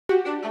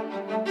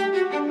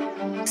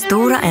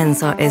Stora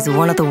Enso is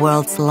one of the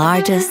world's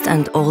largest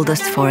and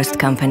oldest forest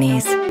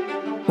companies.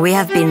 We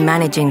have been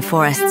managing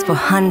forests for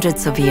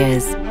hundreds of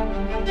years.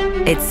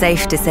 It's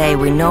safe to say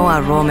we know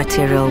our raw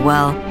material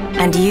well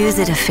and use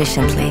it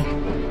efficiently.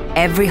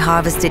 Every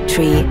harvested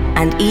tree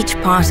and each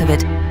part of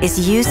it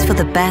is used for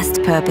the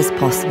best purpose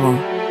possible.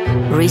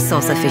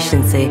 Resource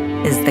efficiency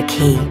is the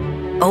key.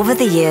 Over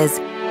the years,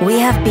 we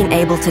have been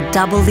able to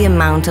double the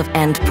amount of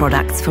end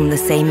products from the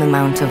same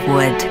amount of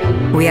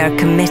wood. We are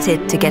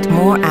committed to get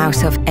more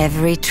out of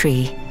every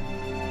tree,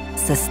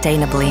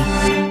 sustainably.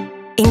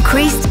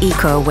 Increased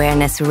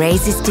eco-awareness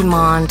raises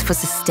demand for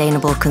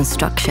sustainable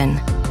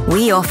construction.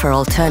 We offer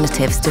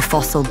alternatives to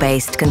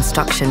fossil-based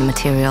construction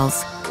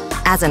materials.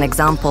 As an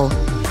example,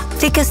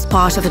 thickest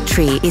part of a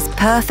tree is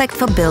perfect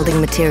for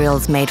building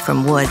materials made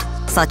from wood,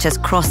 such as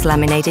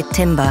cross-laminated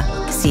timber,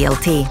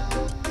 CLT.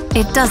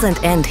 It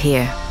doesn't end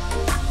here.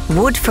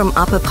 Wood from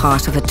upper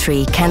part of a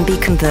tree can be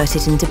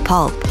converted into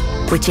pulp,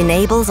 which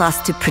enables us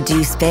to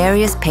produce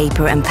various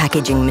paper and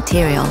packaging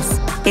materials.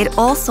 It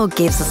also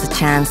gives us a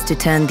chance to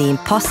turn the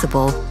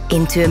impossible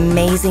into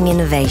amazing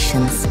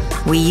innovations.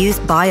 We use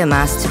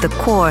biomass to the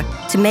core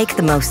to make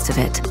the most of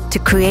it, to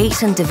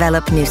create and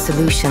develop new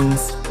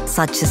solutions,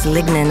 such as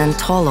lignin and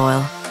tall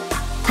oil.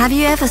 Have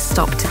you ever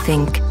stopped to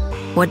think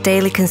what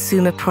daily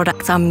consumer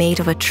products are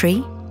made of a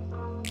tree?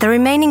 The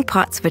remaining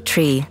parts of a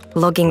tree,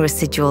 logging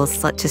residuals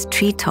such as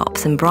tree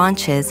tops and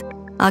branches,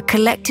 are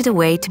collected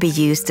away to be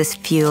used as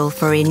fuel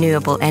for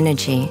renewable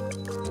energy.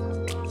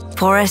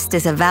 Forest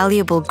is a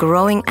valuable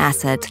growing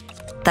asset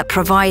that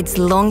provides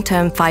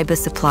long-term fiber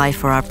supply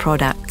for our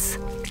products.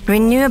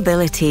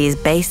 Renewability is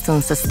based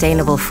on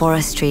sustainable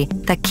forestry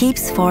that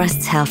keeps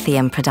forests healthy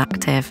and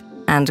productive,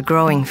 and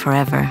growing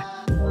forever.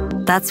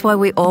 That's why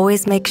we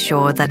always make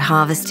sure that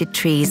harvested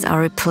trees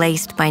are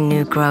replaced by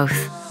new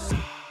growth.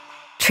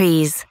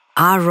 Trees,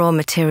 our raw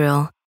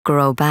material,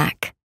 grow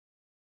back.